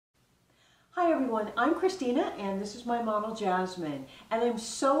Hi everyone, I'm Christina and this is my model Jasmine, and I'm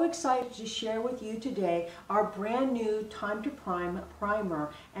so excited to share with you today our brand new Time to Prime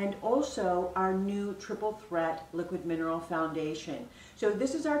primer and also our new triple threat liquid mineral foundation. So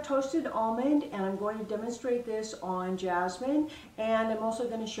this is our toasted almond and I'm going to demonstrate this on Jasmine, and I'm also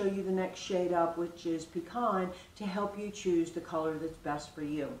going to show you the next shade up, which is pecan, to help you choose the color that's best for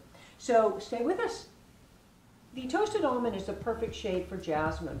you. So stay with us. The toasted almond is the perfect shade for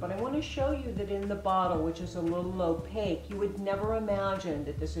Jasmine, but I want to show you that in the bottle, which is a little opaque, you would never imagine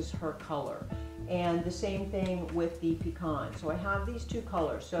that this is her color. And the same thing with the pecan. So I have these two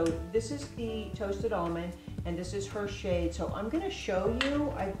colors. So this is the toasted almond and this is her shade. So I'm going to show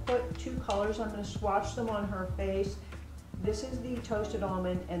you, I put two colors, I'm going to swatch them on her face. This is the toasted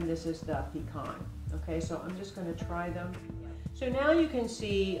almond and this is the pecan. Okay, so I'm just going to try them. So now you can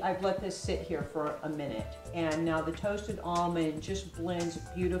see I've let this sit here for a minute, and now the toasted almond just blends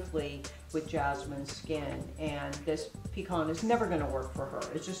beautifully with Jasmine's skin, and this pecan is never going to work for her.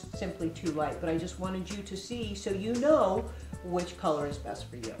 It's just simply too light, but I just wanted you to see so you know which color is best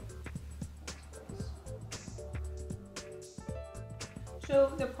for you.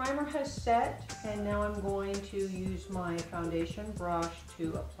 So the primer has set, and now I'm going to use my foundation brush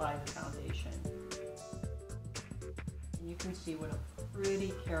to apply the foundation. You can see what a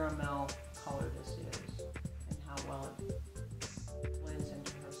pretty caramel color this is and how well it blends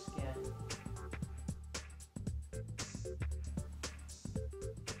into her skin.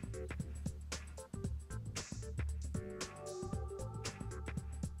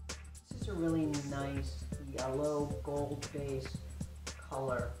 This is a really nice yellow gold base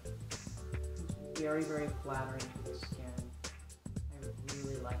color. It's very, very flattering to the skin. I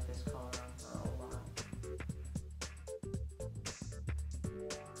really like this color on her a lot.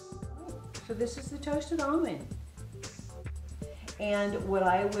 So this is the toasted almond. And what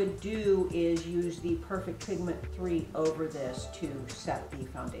I would do is use the Perfect Pigment 3 over this to set the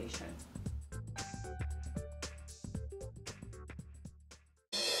foundation.